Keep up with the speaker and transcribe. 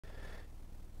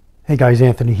Hey guys,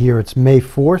 Anthony here. It's May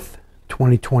 4th,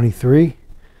 2023.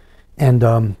 And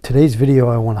today's video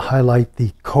I want to highlight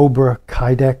the Kobra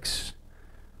Kydex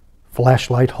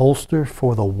flashlight holster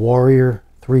for the Warrior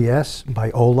 3S by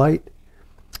OLight.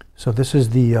 So this is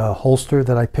the holster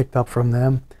that I picked up from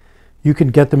them. You can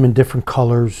get them in different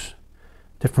colors,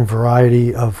 different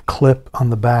variety of clip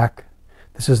on the back.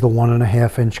 This is the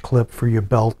 1.5-inch clip for your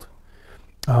belt.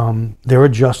 They're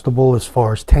adjustable as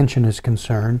far as tension is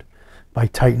concerned by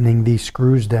tightening these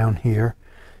screws down here.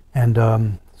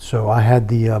 And so I had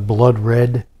the blood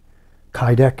red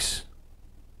Kydex.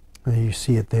 And you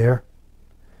see it there.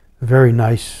 Very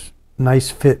nice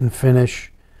fit and finish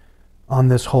on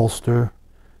this holster.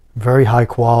 Very high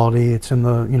quality. It's in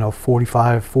the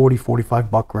 45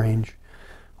 buck range.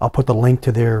 I'll put the link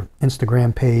to their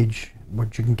Instagram page,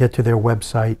 which you can get to their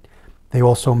website. They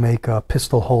also make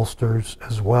pistol holsters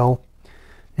as well.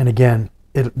 And again,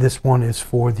 this one is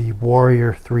for the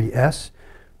Warrior 3S,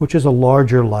 which is a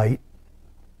larger light.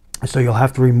 So you'll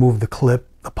have to remove the clip,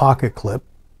 the pocket clip,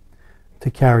 to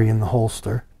carry in the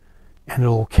holster. And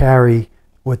it'll carry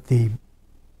with the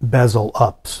bezel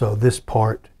up. So this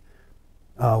part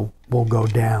will go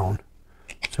down.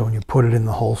 So when you put it in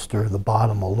the holster, the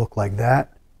bottom will look like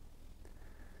that.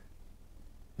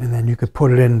 And then you could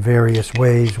put it in various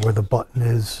ways where the button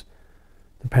is,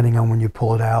 depending on when you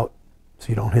pull it out, so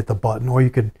you don't hit the button, or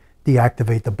you could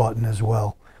deactivate the button as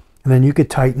well. And then you could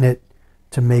tighten it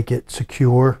to make it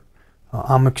secure.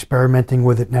 I'm experimenting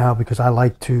with it now because I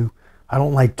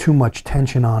don't like too much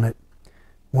tension on it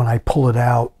when I pull it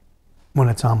out when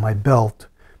it's on my belt,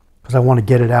 because I want to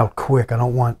get it out quick. I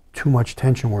don't want too much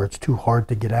tension where it's too hard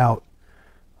to get out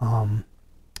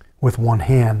with one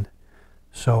hand.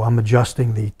 So I'm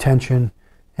adjusting the tension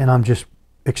and I'm just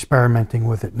experimenting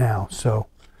with it now. So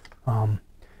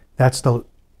that's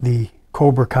the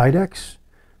Kobra Kydex.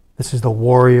 This is the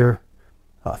Warrior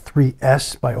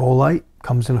 3S by OLight.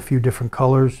 Comes in a few different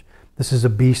colors. This is a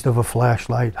beast of a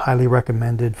flashlight. Highly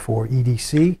recommended for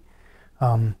EDC.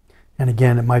 And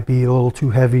again, it might be a little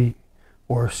too heavy,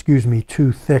 or excuse me,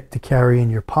 too thick to carry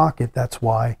in your pocket. That's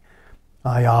why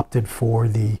I opted for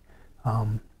the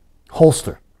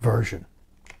holster version.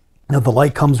 Now the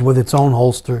light comes with its own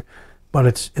holster, but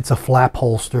it's a flap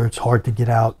holster. It's hard to get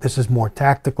out. This is more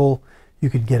tactical. You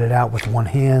could get it out with one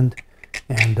hand,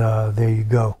 and there you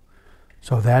go.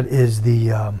 So that is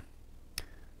the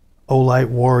OLight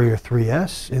Warrior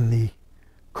 3S in the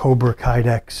Kobra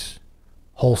Kydex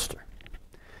holster.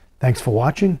 Thanks for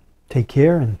watching. Take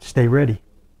care and stay ready.